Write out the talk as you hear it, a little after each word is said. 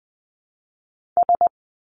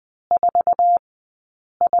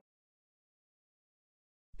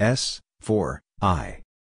S, 4, I.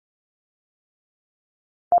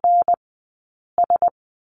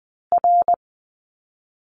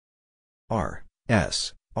 R,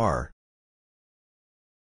 S, R.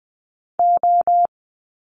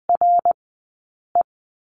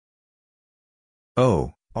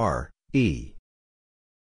 O, R, E.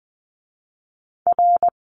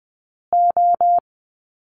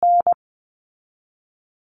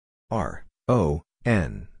 R, O,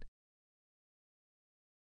 N.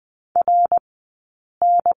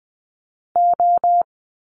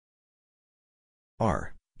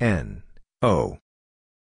 R, N, O.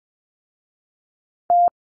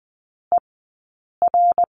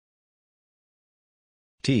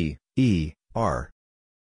 T, E, R.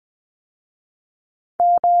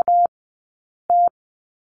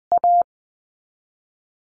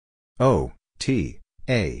 O, T,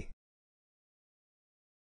 A.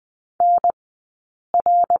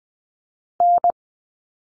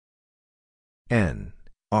 N,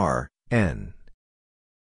 R, N.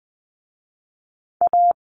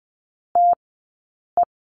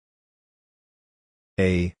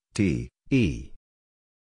 A, T, E.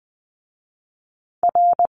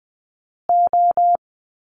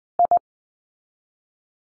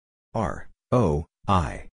 R, O,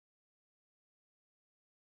 I.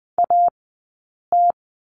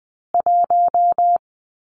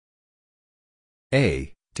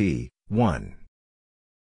 A, T, 1.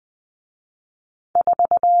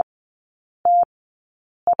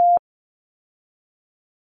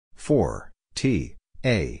 Four, T,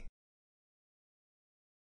 A.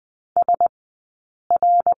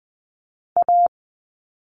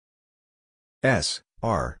 S,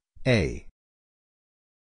 R, A.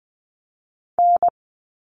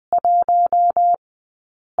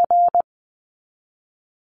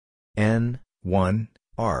 N, 1,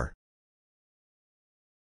 R.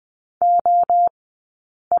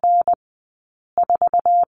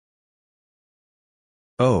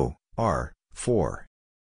 O, R, 4.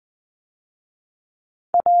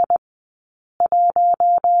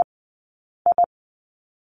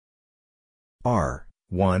 R,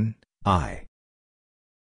 1, I.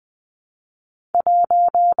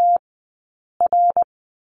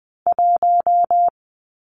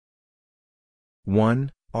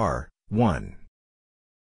 One, R, 1.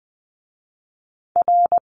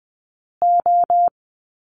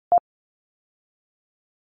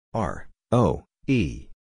 R, O, E.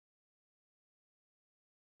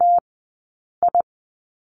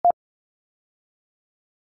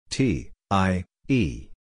 T, I, E.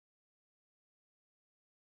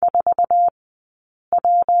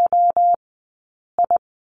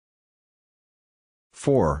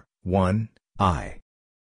 Four, 1, I.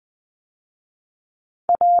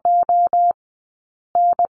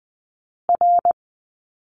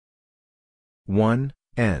 One,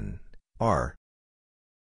 N, R.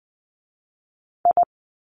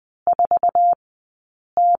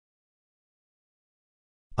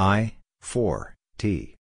 I, 4,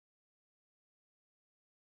 T.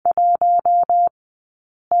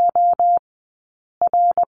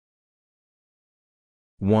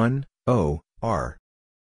 One, O, R.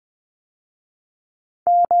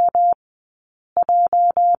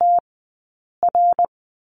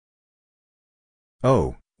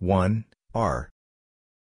 O, 1, R.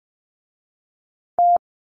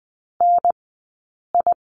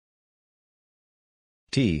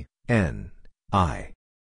 T, N, I.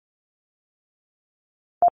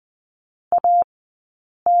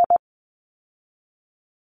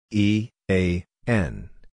 E, A, N.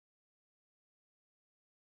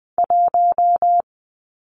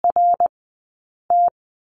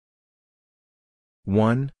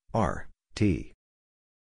 One, R, T.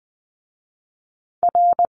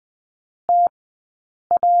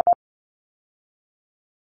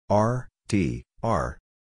 R, T, R.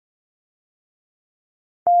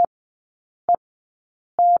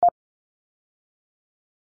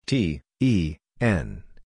 T, E, N.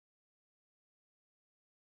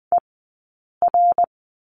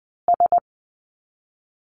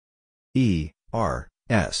 E, R,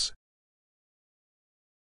 S.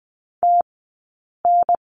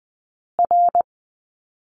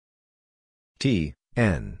 T,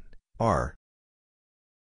 N, R.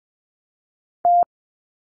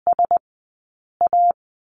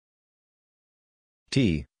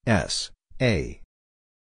 T, S, A.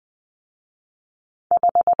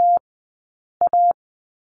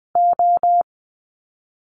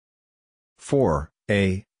 Four,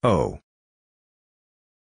 A, O.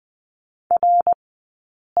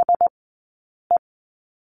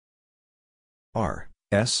 R,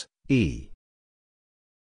 S, E.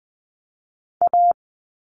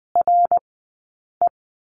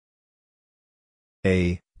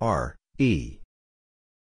 A, R, E.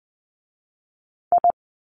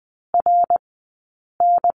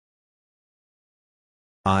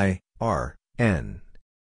 I, R, N.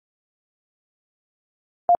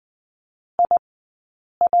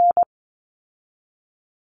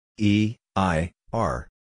 E, I, R.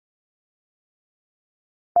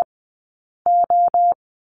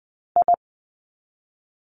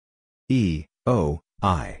 E, O,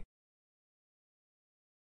 I.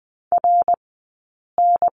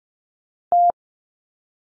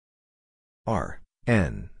 R,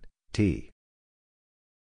 N, T.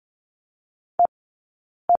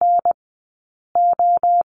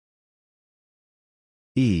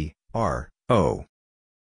 E, R, O.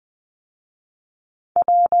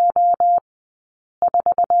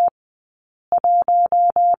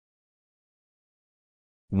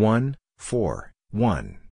 One, 4,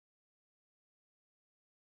 1.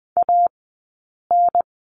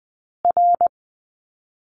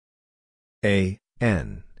 A,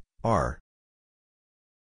 N, R.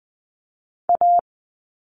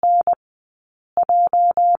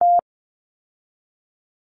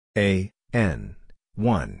 A, N,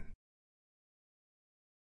 1.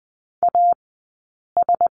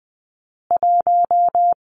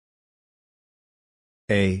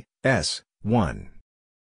 A, S, 1.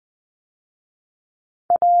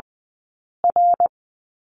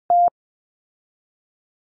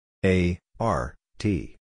 A, R,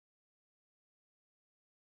 T.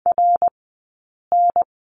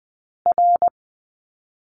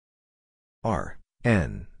 R,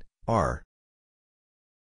 N, R.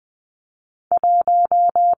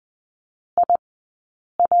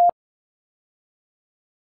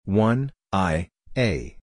 One, I,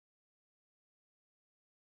 A.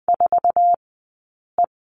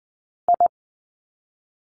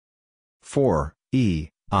 Four, E,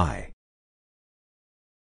 I.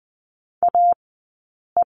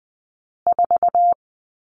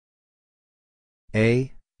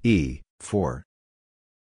 A, E, 4.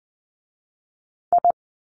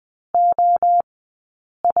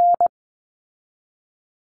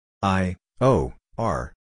 I, O,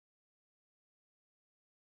 R.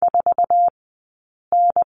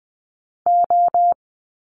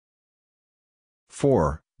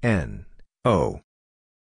 Four, N, O.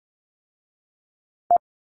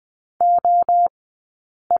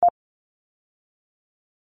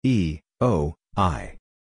 E, O, I.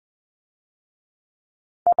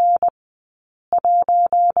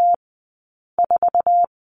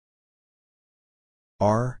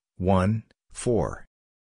 R, 1, 4.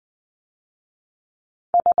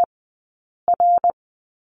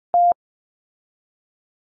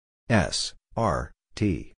 S, R,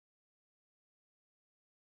 T.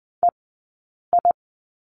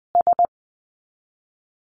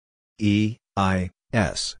 E, I,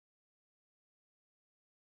 S.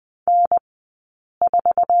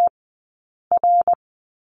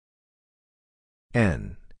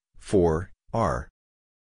 N, 4, R.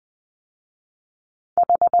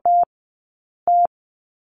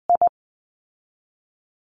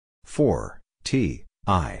 Four, T,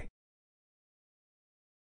 I.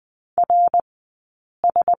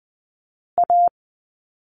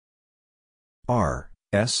 R,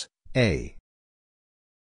 S, A.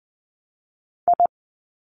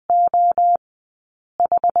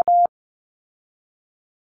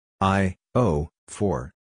 I, O,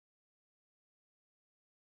 4.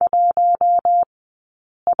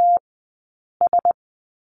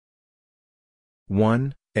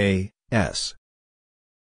 One, A, S.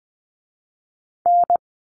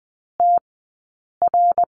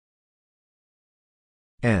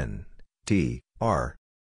 N, T, R.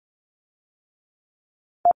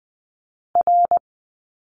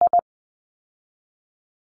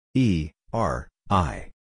 E, R,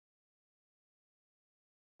 I.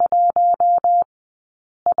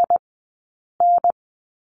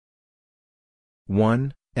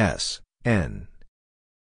 One, S, N.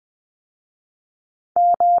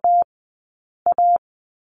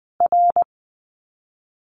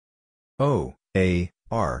 O, A,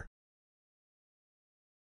 R.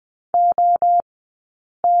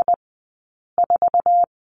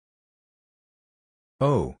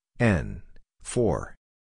 O, N, 4.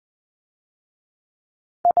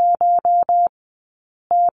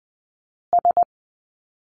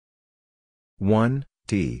 One,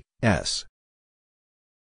 T, S.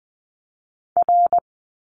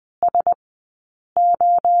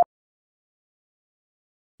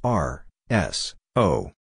 R, S,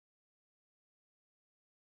 O.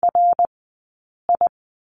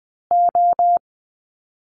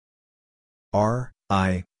 R,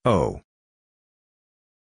 I, O.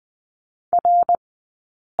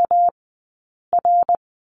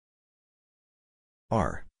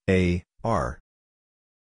 R, A, R.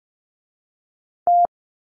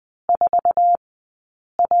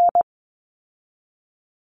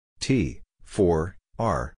 T, 4,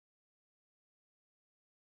 R.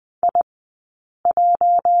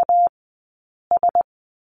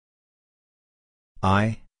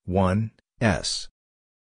 I, 1, S.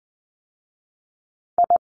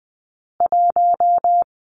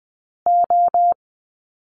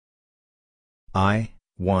 I,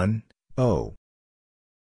 1, O.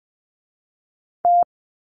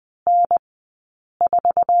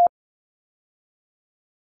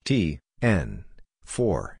 T, N,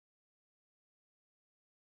 4.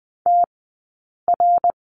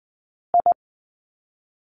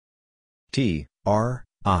 T, R,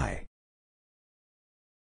 I.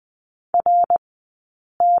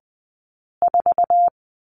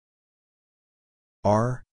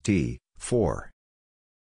 R, T, 4.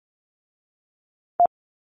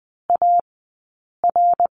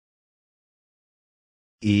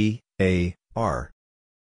 E, A, R.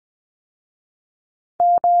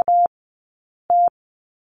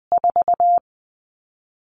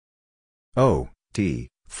 O, T,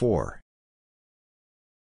 4.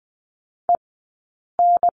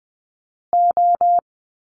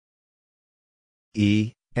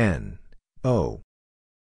 E, N, O.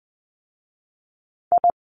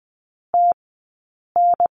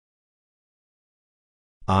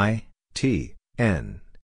 I, T, N.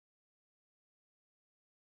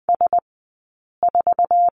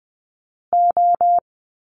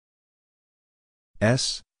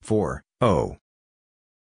 S, 4, O.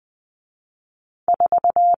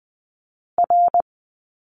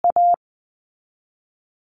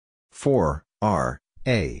 Four, R,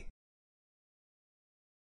 A.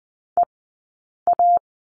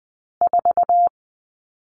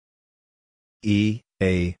 E,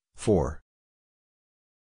 A, 4.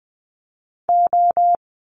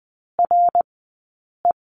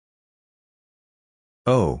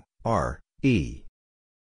 O, R, E.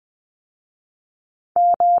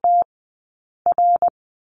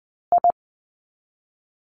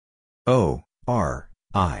 O, R,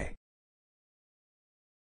 I.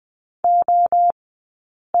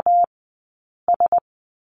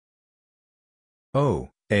 O,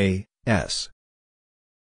 A, S.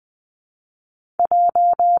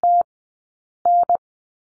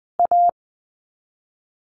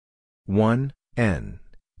 One, N,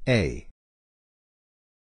 A.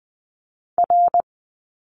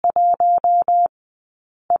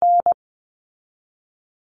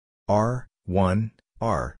 R, 1,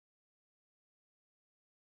 R.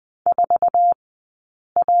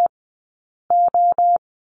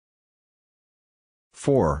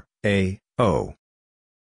 Four, A, O.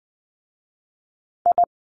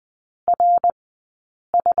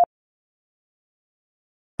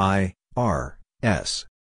 I, R, S.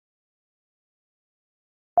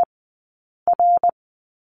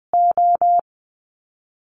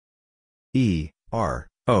 E, R,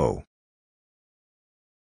 O.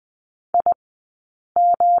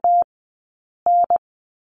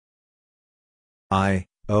 I,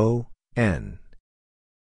 O, N.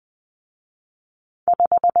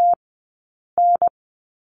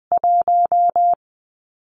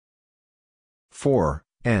 Four,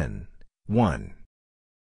 N, 1.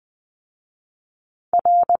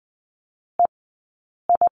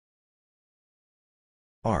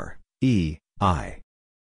 R, E, I.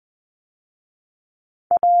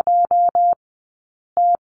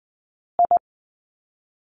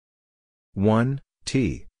 One,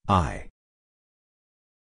 T, I.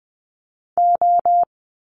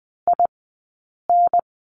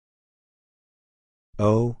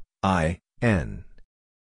 O, I, N.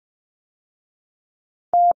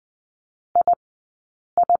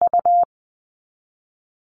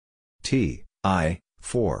 T, I,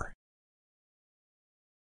 4.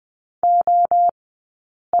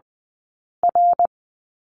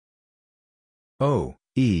 O,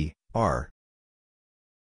 E, R.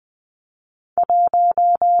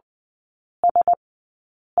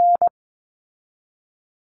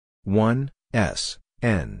 One, S,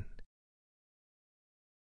 N.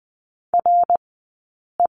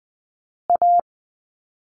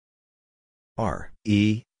 R,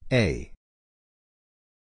 E, A.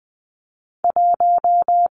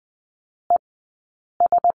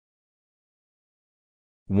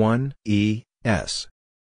 One, E, S.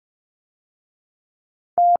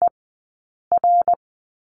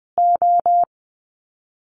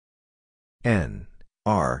 N,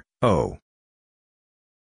 R, O.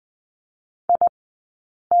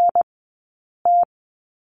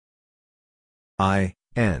 I,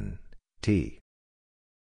 N, T.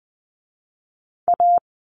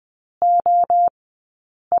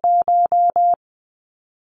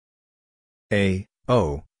 A,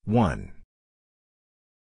 O, 1.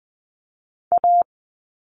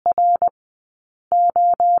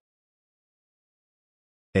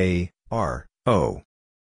 A, R, O.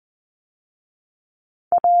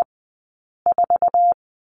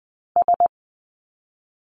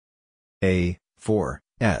 A, 4,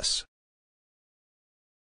 S.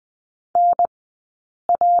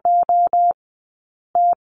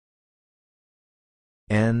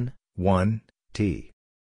 N, 1, T.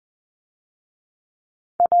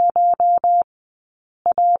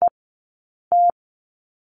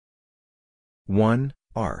 One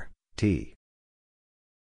R T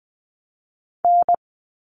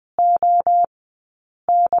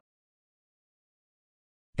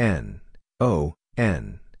N O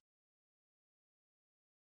N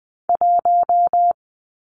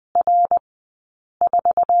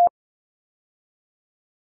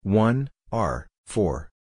one R 4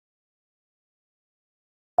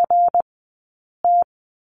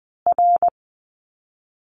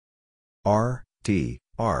 R T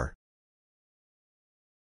R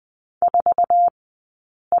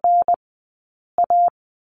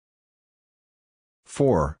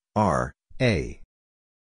four R A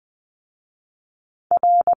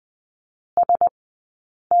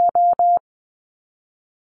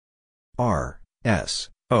R S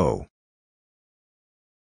O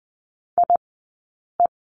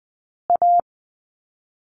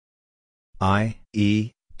I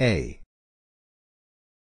E A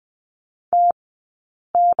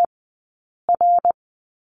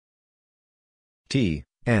T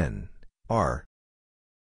N R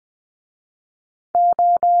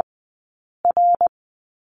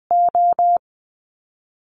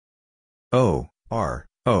O R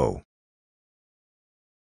O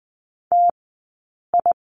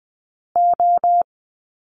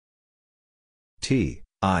T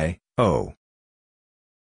I O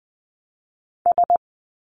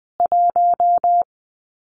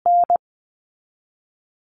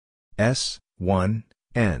S 1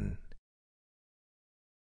 N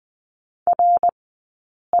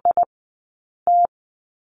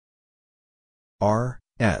R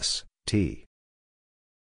S T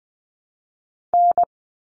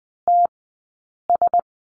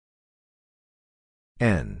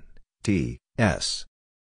N T S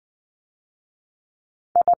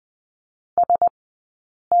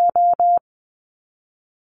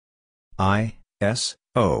I S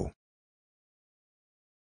O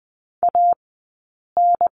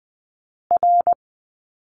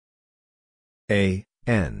A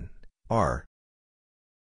N R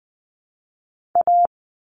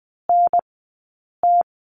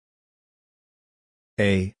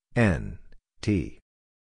A N T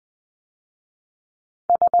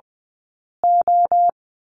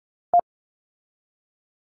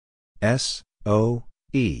S O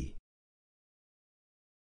E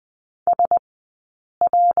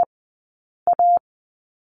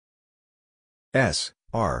S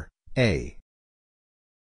R A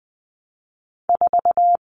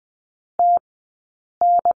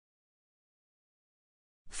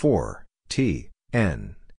four T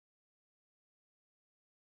N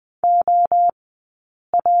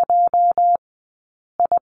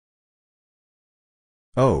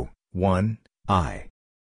O 1 I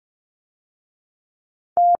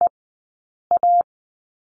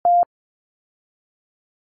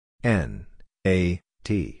N A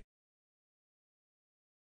T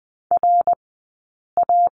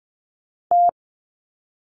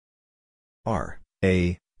R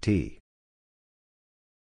A T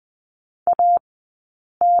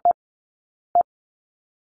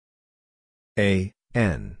A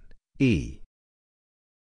N E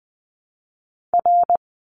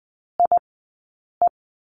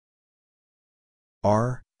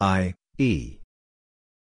R I E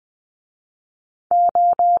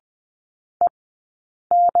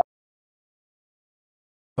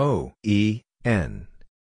O E N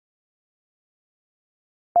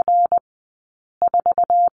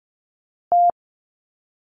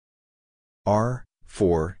R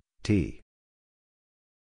 4 T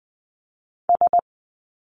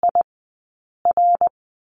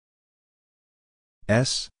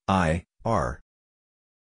S I R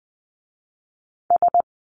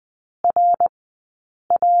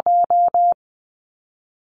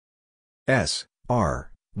S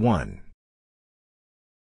R 1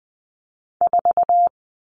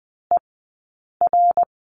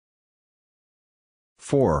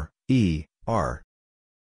 4 E R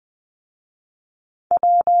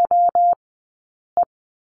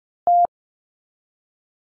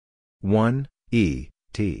 1 E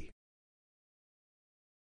T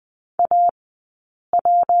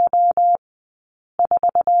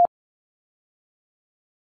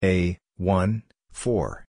A, 1,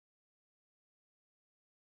 4.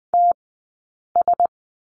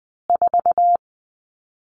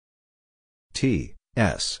 T,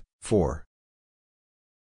 S, 4.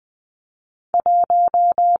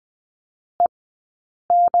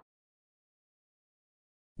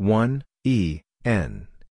 1, E, N.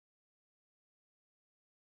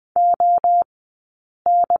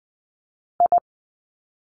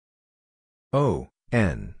 O,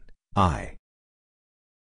 N, I.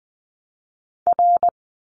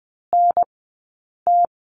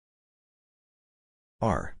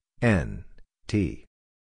 R, N, T.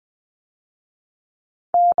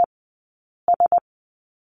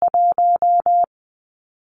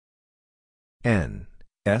 N,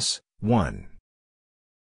 S, 1.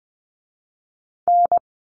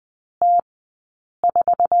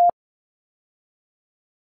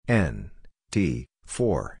 N, T,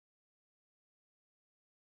 4.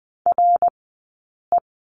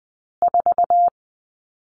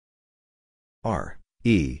 R,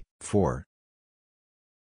 E, 4.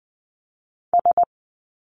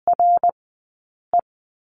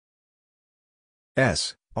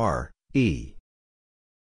 S, R, E.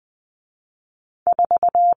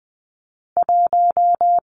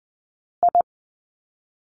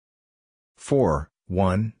 Four,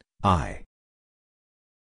 1, I.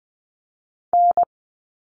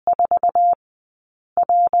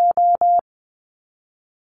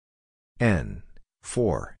 N,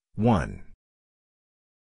 4, 1.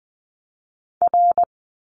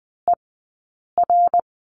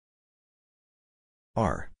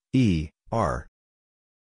 R, E, R.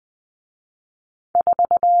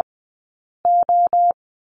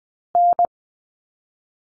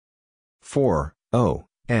 Four, O,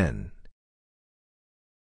 N.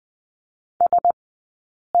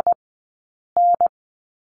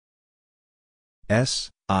 S,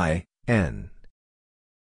 I, N.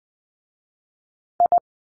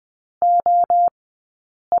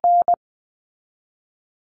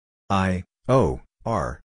 I, O,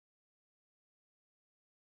 R.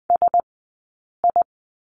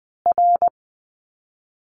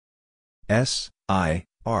 S, I,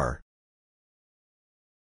 R.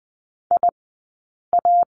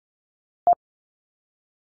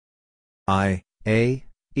 I, A,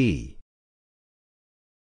 E.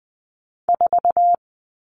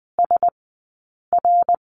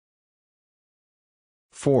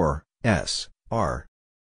 Four, S, R.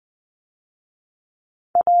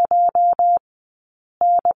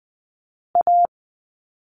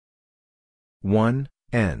 One,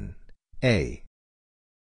 N, A.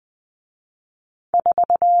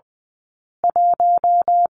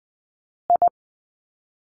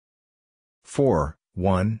 Four,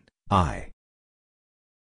 1, I.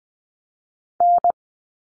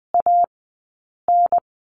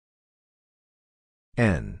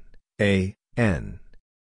 N, A, N.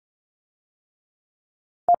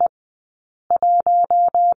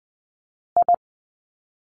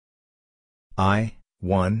 I,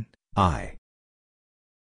 1, I.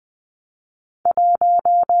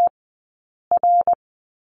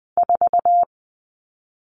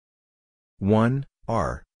 One,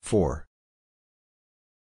 R, 4.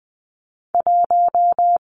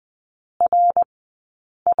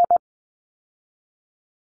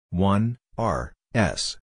 One, R,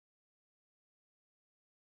 S.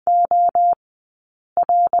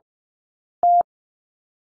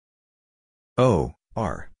 O,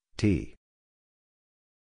 R, T.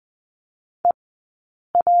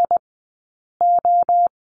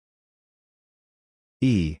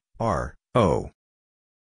 E, R, O.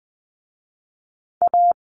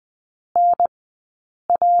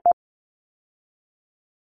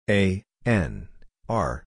 A, N,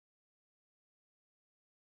 R.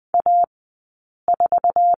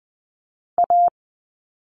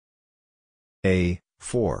 A,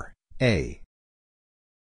 4, A.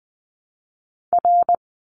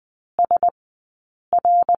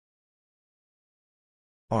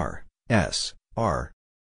 R, S, R.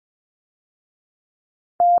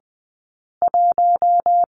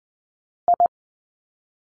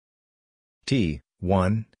 T,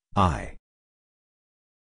 1, I.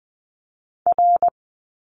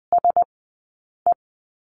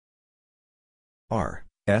 R,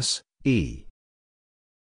 S, E.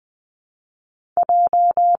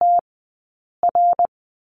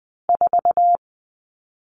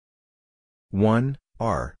 One,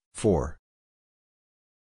 R, 4.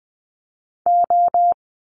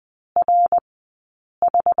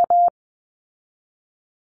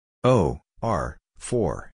 O, R,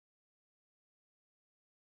 4.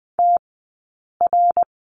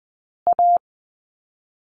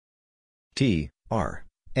 T, R,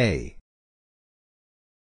 A.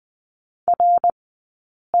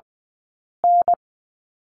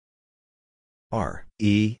 R,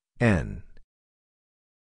 E, N.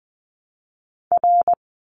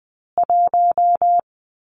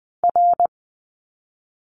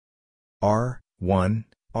 R, 1,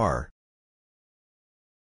 R.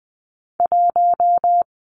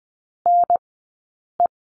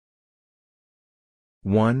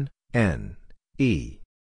 1, N, E.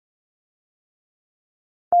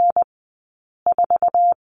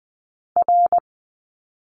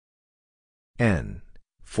 N,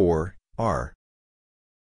 4, R.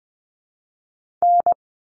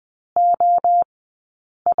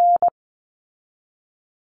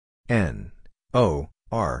 N, O,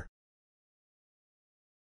 R.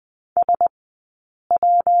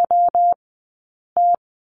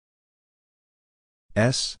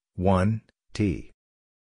 S, 1, T.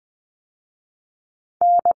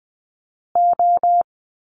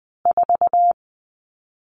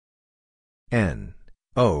 N,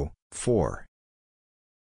 O, 4.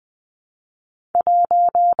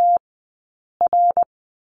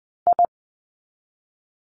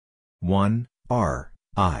 One R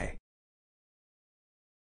I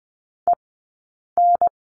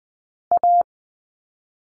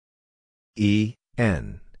E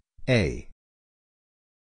N A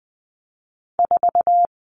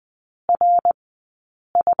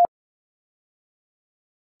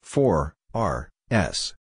 4 R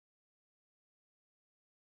S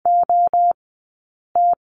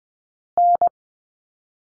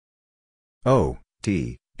O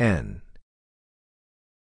T N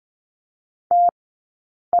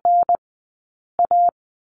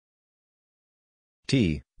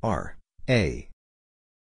T R A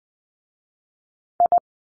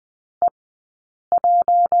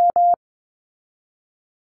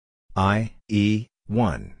I E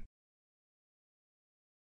 1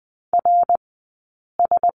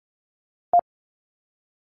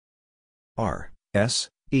 R S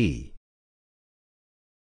E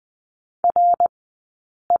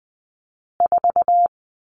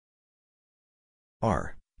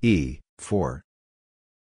R E 4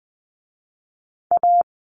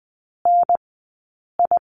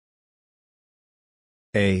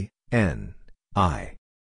 A N I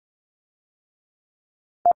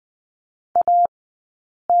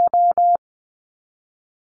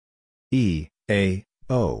E A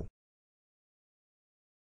O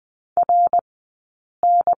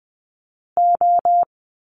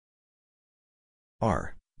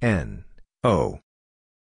R N O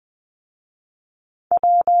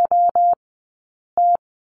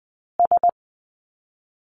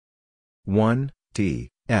one T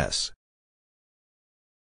S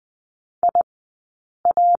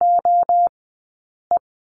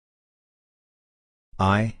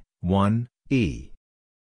I 1 E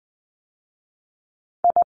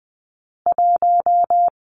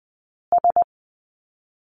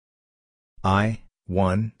I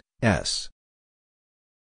 1 S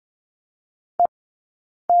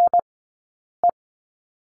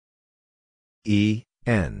E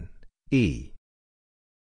N E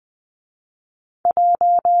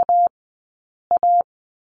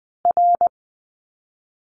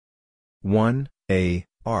one A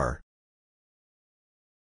R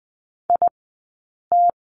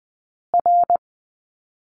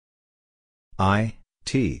I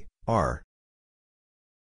T R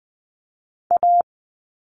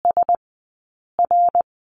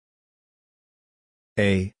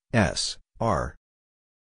A S R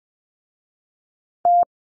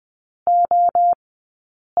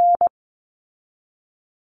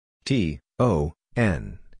T O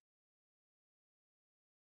N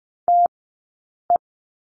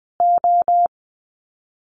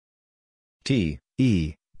T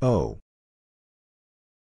E O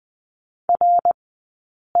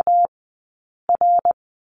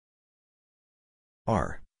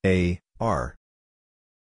R A R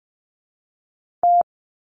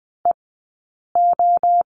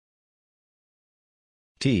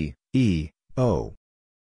T E O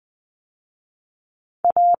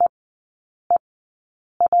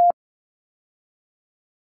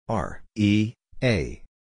R E A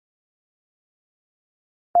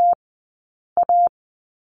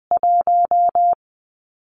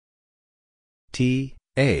T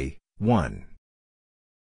A 1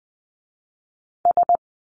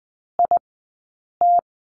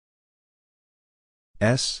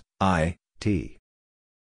 S I T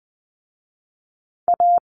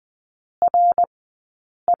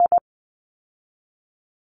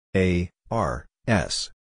A R S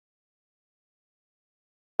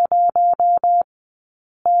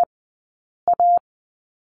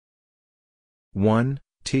one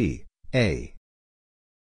T A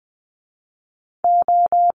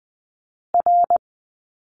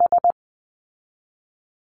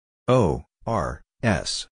O, R,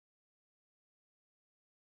 S.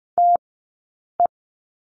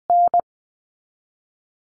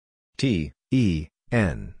 T, E,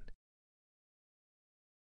 N.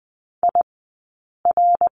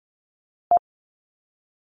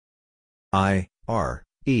 I, R,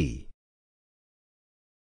 E.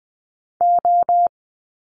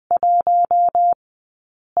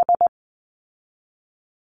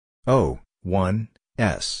 O, 1,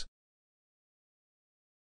 S.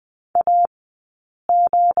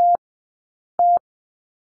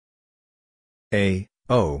 A,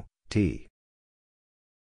 O, T.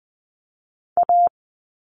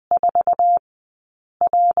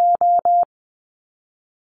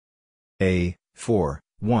 A, 4,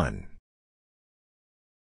 1.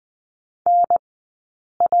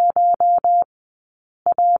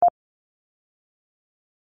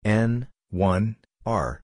 N, 1,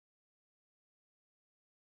 R.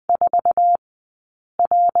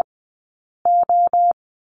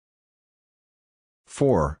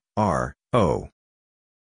 Four, R, O.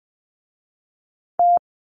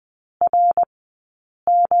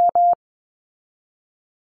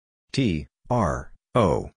 T, R,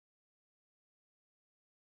 O.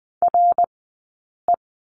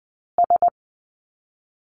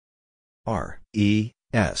 R, E,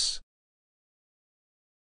 S.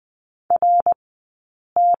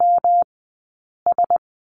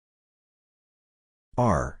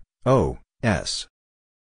 R, O, S.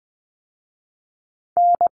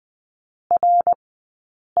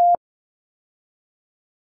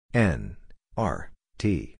 N, R,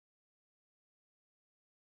 T.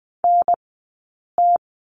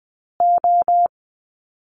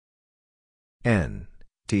 N,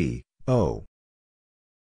 T, O.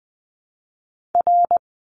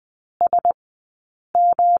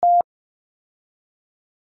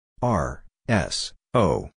 R, S,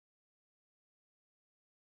 O.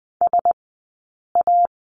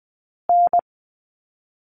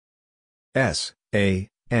 S, A,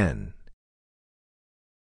 N.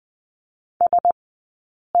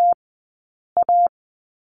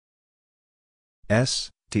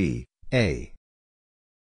 S, T, A.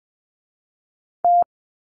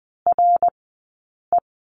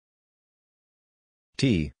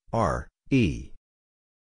 T, R, E.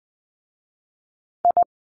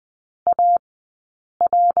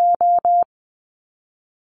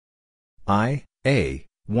 I, A,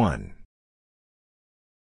 1.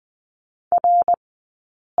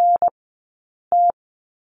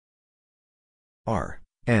 R,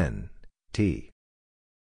 N, T.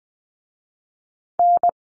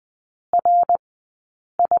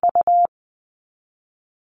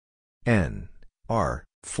 N, R,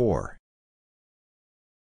 4.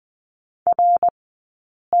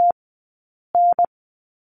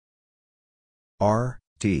 R,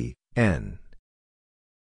 T, N.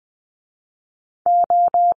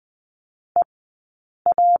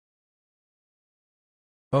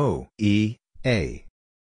 O, E, A.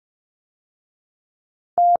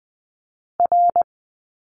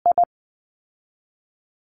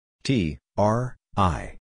 T, R,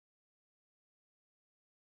 I.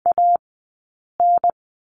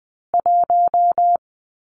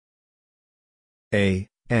 A,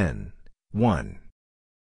 N, 1.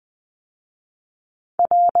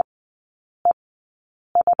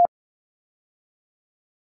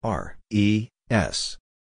 R, E, S.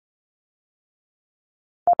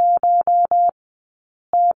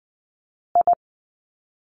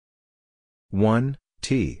 One,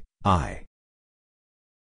 T, I.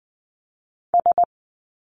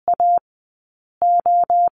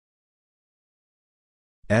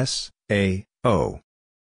 S, A, O.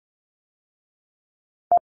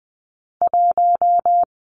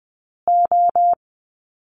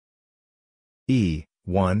 E,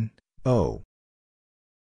 1, O.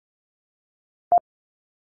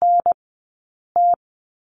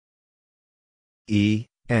 E,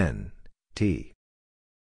 N, T.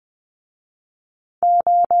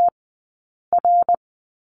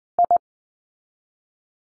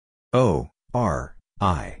 O, R,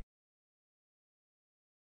 I.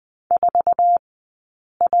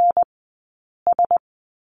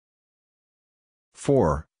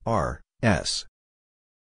 Four, R, S.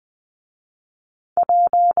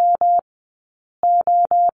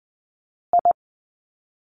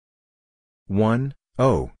 One,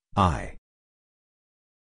 O, I.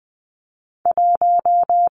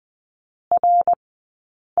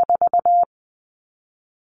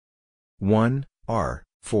 One, R,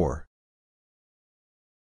 4.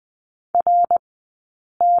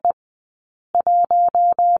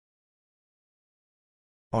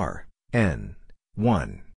 R, N,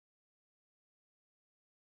 1.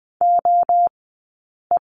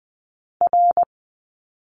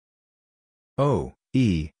 O,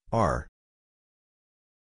 E, R.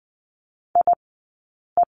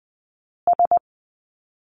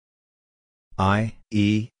 I,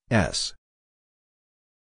 E, S.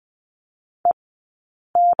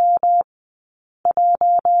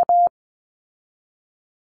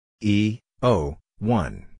 E, O,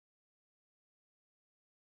 1.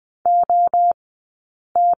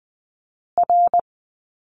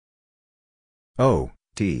 O,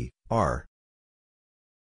 T, R.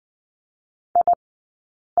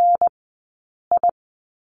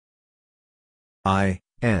 I,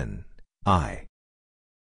 N, I.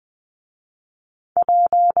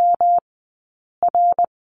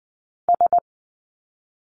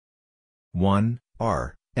 One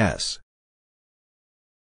R S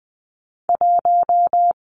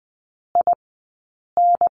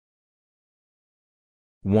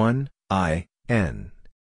one I N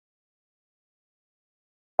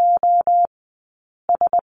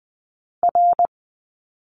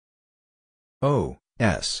O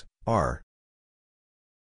S R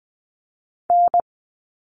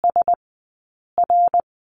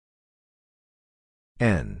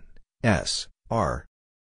N S R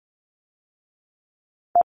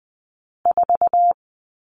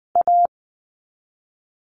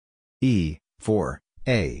E 4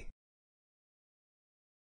 A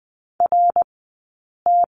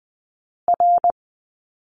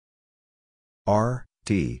R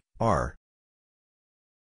T R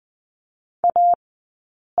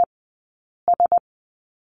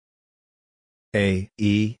A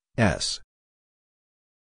E S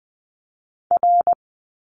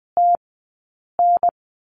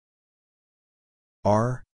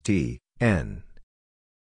R T N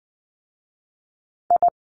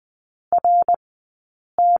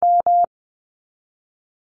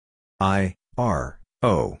I R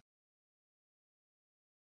O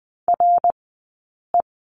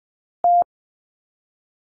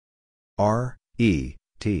R E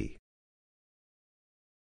T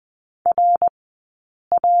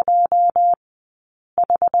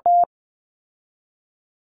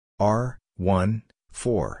R 1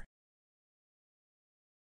 4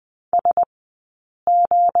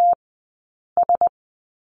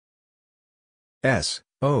 S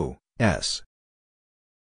O S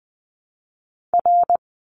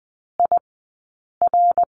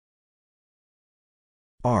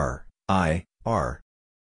R I R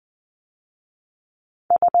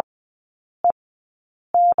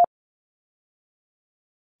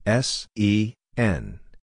S E N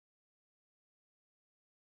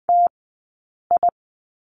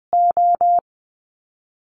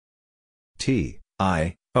T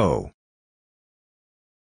I O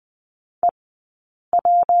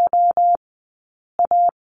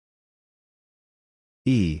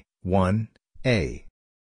E 1 A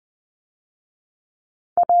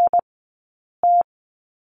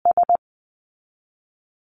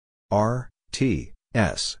R T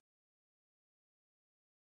S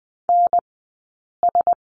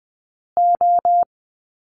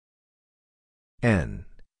N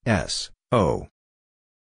S O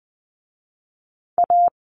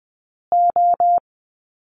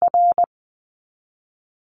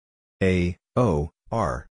A O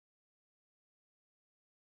R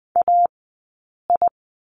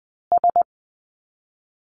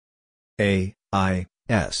A I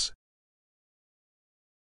S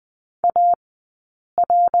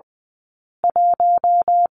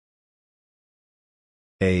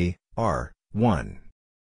A R 1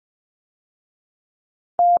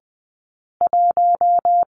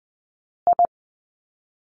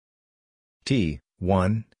 T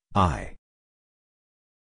 1 I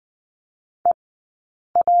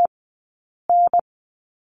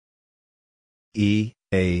E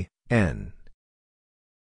A N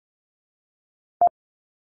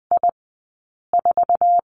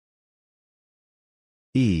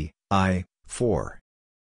E I 4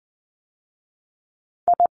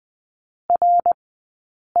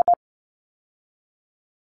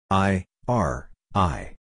 I R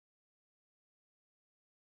I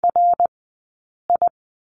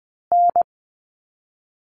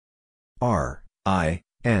R I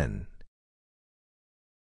N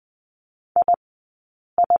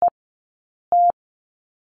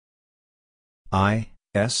I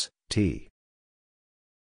S T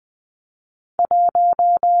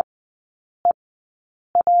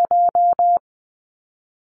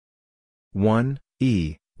one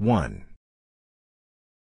E 1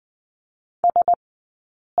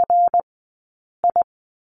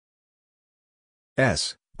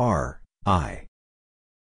 S R I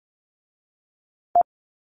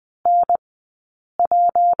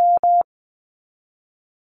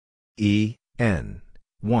E N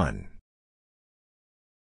 1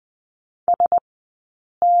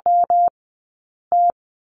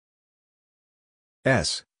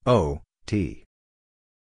 S, O, T.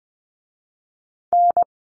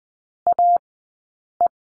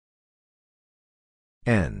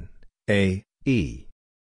 N, A, E.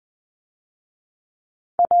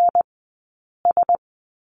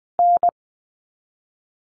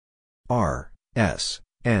 R, S,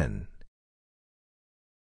 N.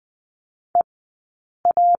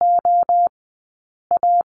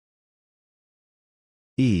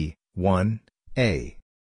 E, 1, A.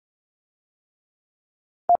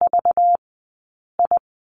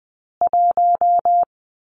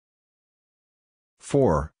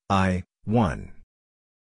 Four, I, 1.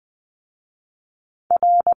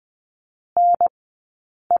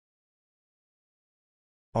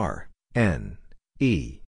 R, N,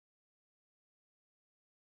 E.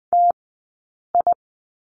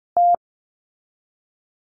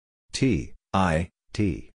 T, I,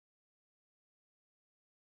 T.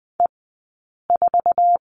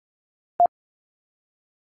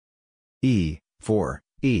 E, 4,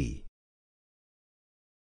 E.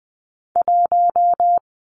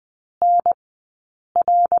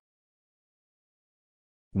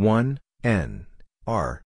 One, N,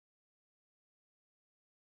 R.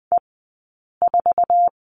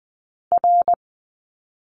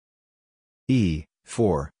 E,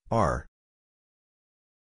 4, R.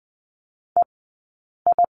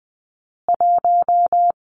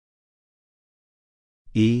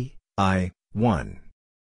 E, I, 1.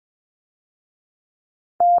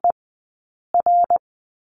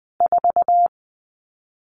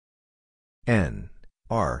 N,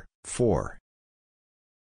 R, 4.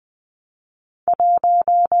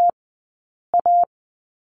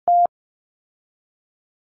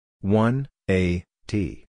 One, A,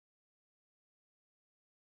 T.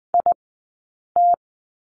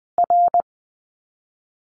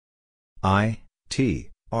 I, T,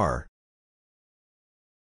 R.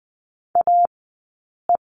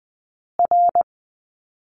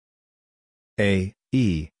 A,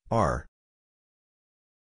 E, R.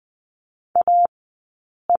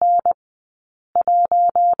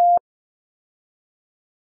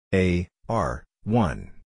 A, R,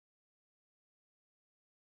 1.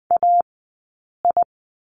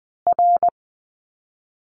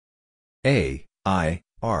 A, I,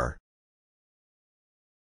 R.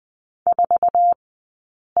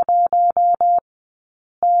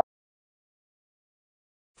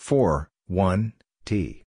 Four, 1,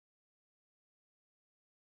 T.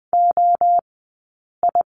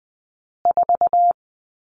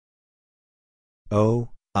 O,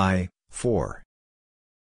 I, 4.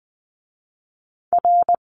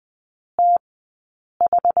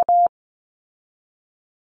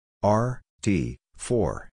 R, T,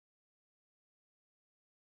 4.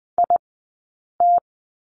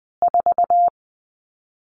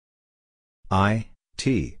 I,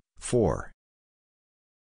 T, 4.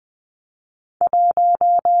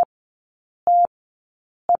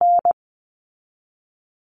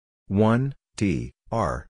 One, T,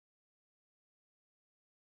 R.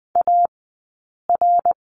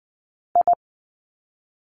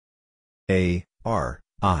 A, R,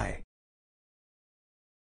 I.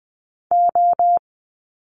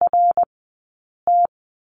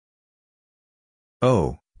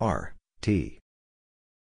 O, R, T.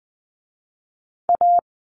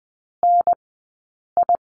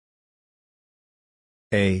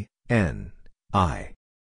 A, N, I.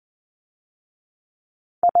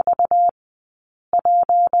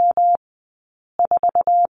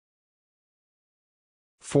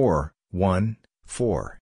 Four, 1,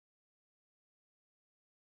 4.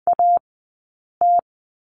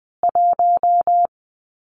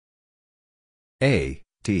 A,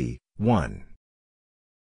 T, 1.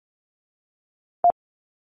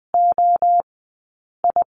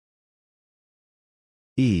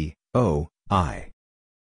 E, O, I.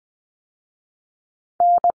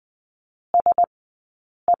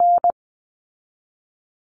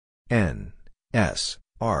 N, S,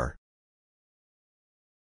 R.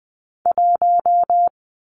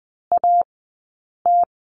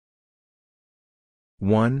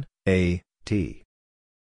 One, A, T.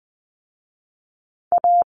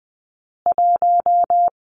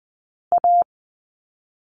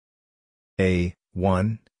 A,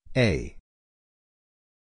 1, A.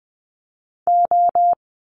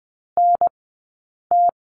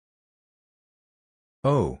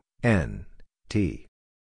 O, N, T.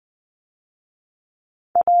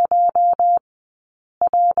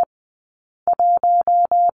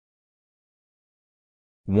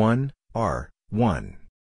 One, R, 1.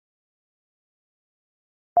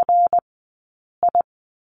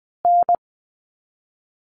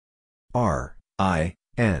 R, I,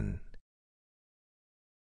 N.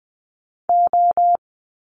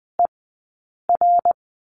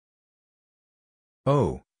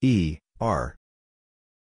 O, E, R.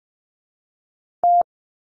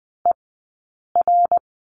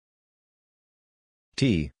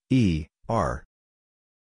 T, E, R.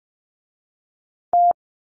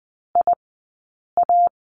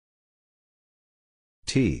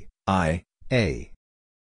 T, I, A.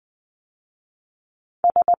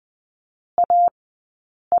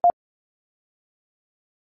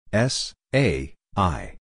 S, A,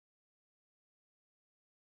 I.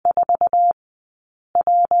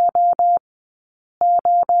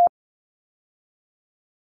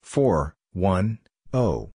 Four, one,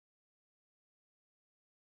 O.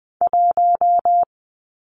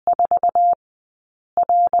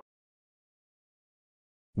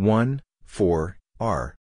 One, four,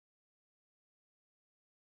 R.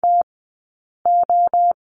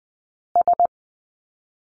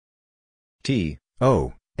 T,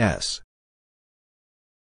 O, S.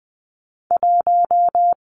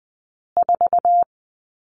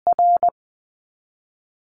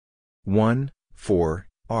 One, four,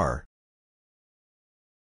 R.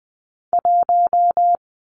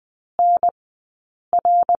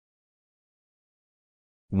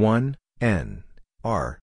 One, N,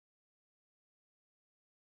 R.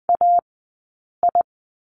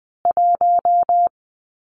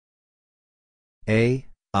 A,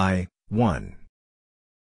 I, 1.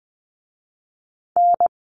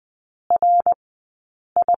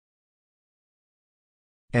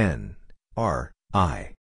 N, R,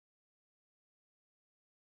 I.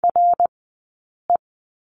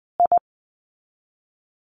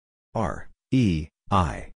 R, E,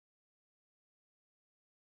 I.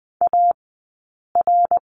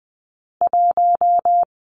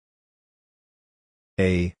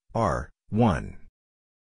 A, R, 1.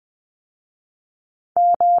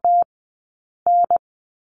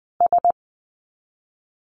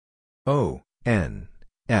 O, N,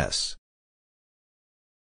 S.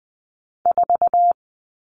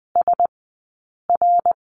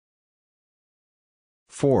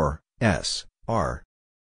 Four, S, R.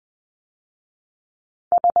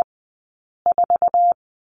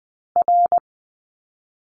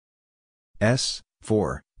 S,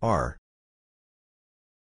 4, R.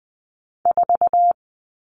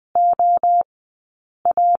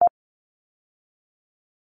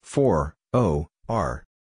 Four, O, R.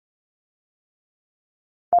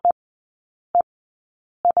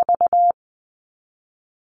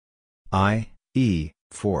 I, E,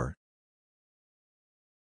 4.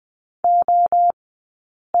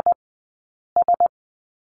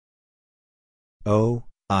 O,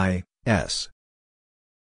 I, S.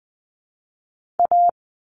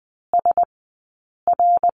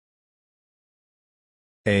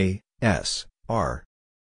 A, S, R.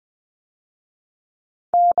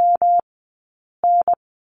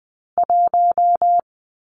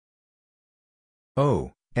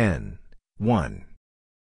 O, N, 1.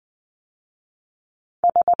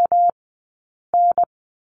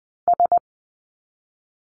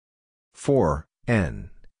 Four,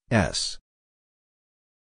 N, S.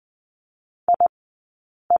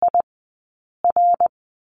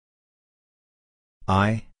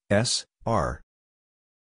 I, S, R.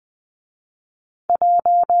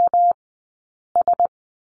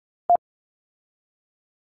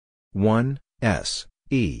 One, S,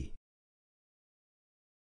 E.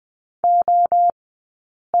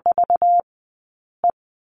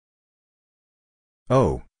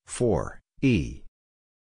 O, 4, E.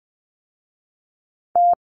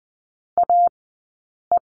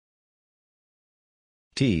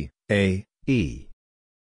 T, A, E.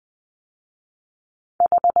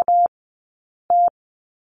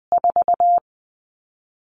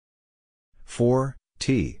 Four,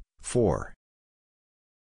 T, 4.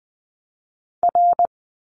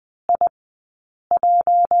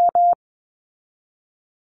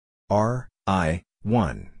 R, I,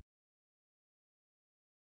 1.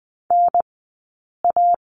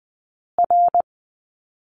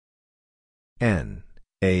 N,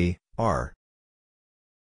 A, R.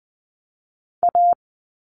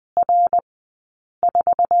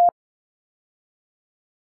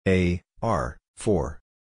 A, R, 4.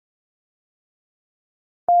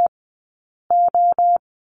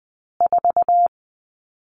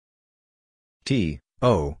 T,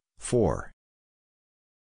 O, 4.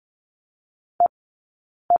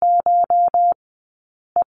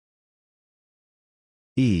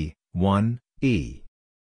 E, 1, E.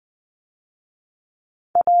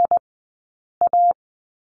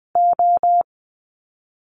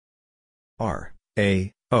 R,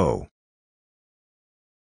 A, O.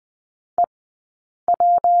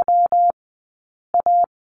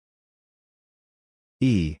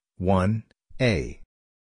 E, 1, A.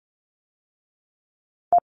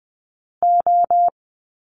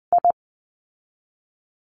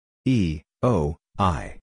 E, O,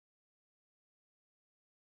 I.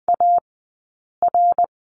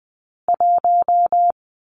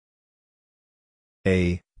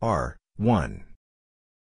 A, R, 1.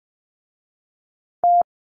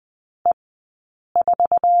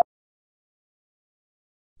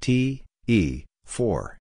 T, E,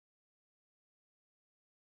 4.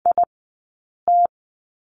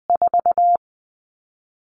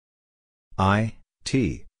 I,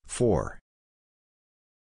 T, 4.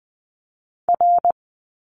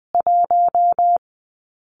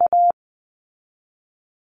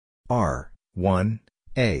 R, 1,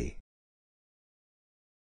 A.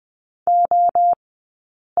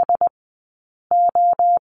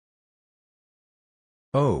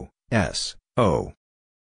 O, S, O.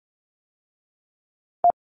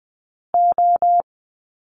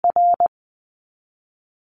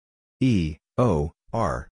 E, O,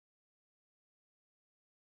 R.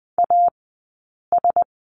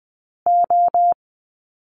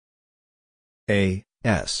 A,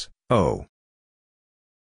 S, O.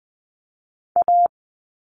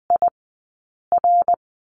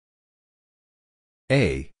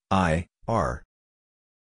 A, I, R.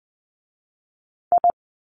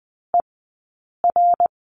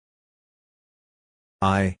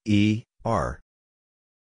 I, E, R.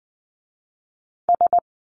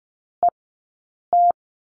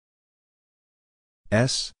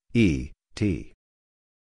 S, E, T.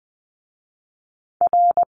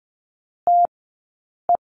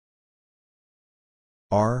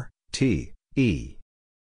 R, T, E.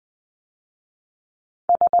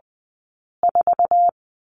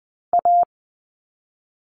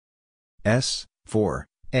 S, 4,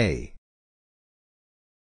 A.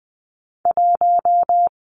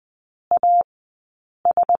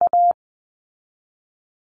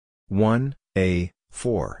 One, A,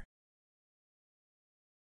 4.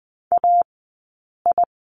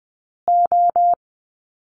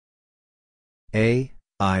 A,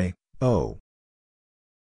 I, O.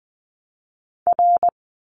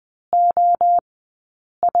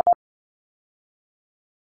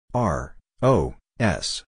 R, O,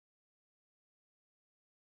 S.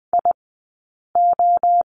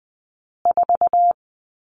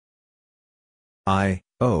 I,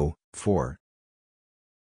 O, 4.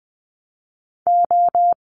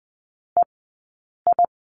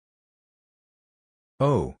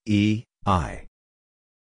 O, E, I.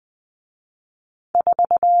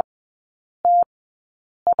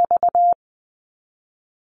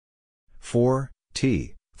 Four,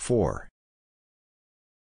 T, 4.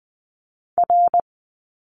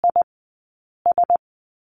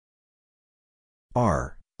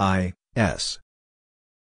 R, I, S.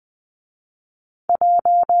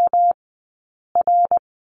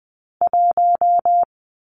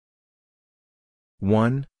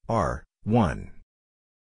 One, R, 1.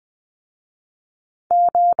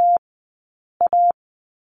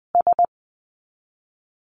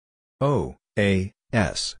 O, A,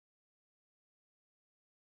 S.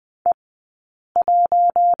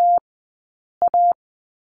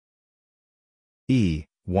 E,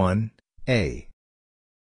 1, A.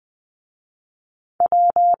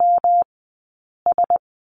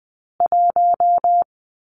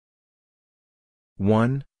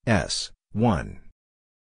 One, S, 1.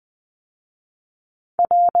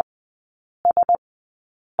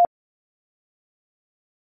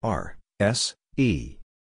 R, S, E.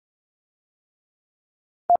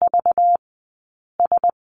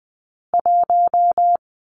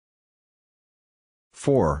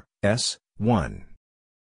 Four, S, 1.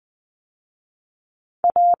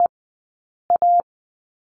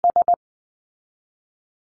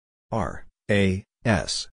 R, A,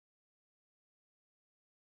 S.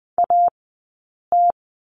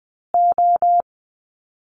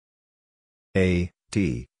 A,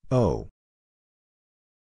 T, O.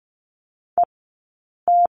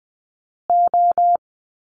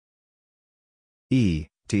 E,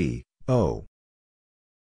 T, O.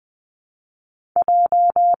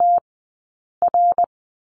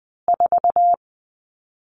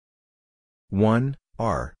 One,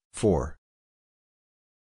 R, 4.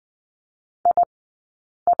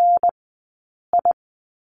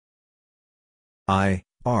 I,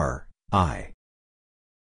 R, I.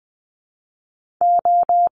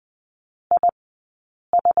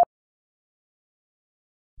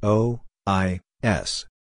 O, I, S.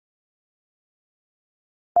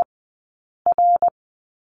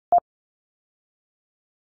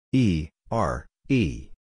 E, R, E.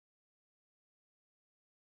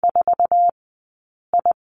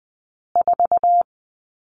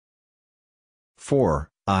 Four,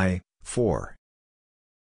 I, 4.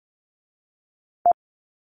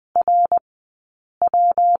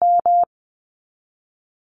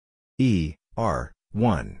 E, R,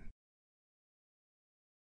 1.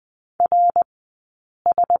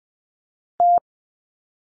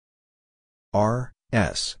 R,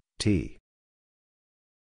 S, T.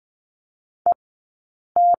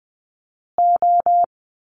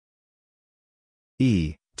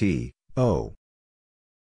 E, T, O.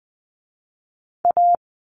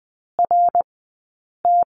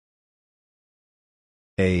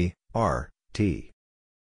 A, R, T.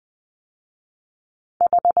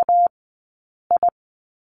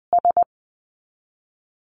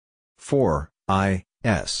 Four, I,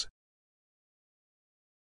 S.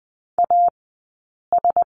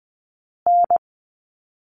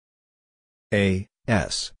 A,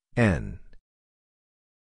 S, N.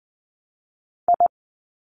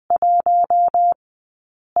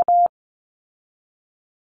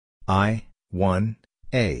 I, 1,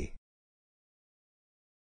 A.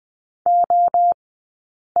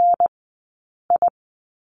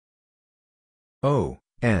 O,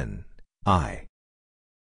 N, I.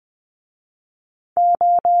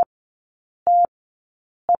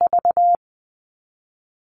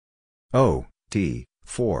 O, T,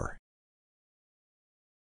 4.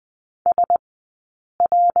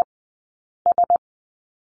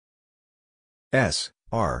 S,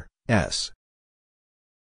 R, S.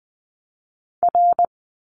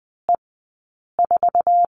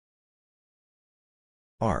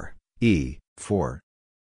 R, E, 4.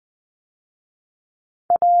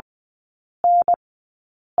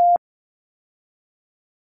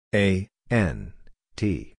 A, N,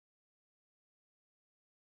 T.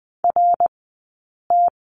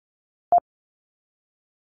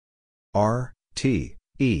 R, T,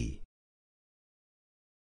 E.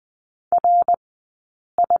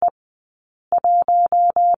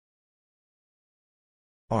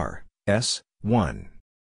 R, S, 1.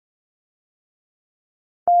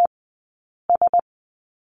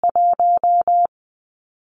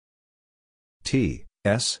 T,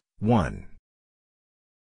 S, 1.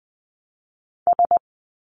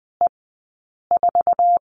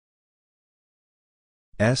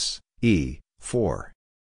 S, E, 4.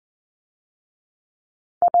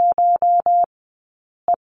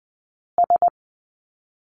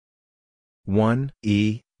 One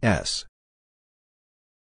E, S.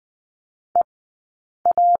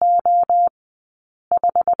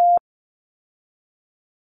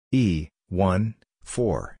 E, 1,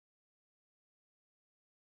 4.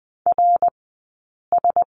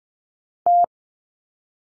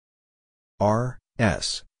 R,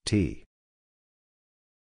 S, T.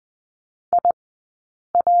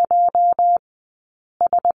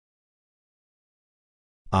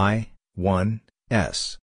 I, 1,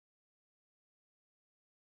 S.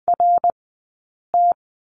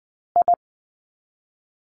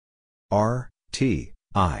 R, T,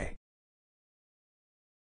 I.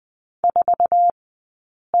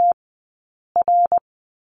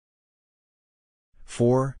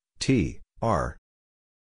 Four T, R.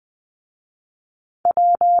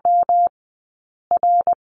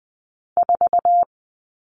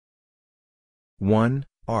 One,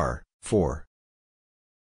 R, 4.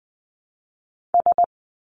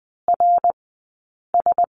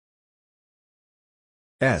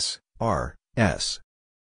 S, R, S.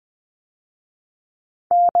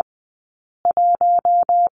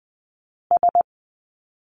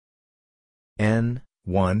 N,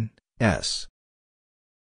 1, S.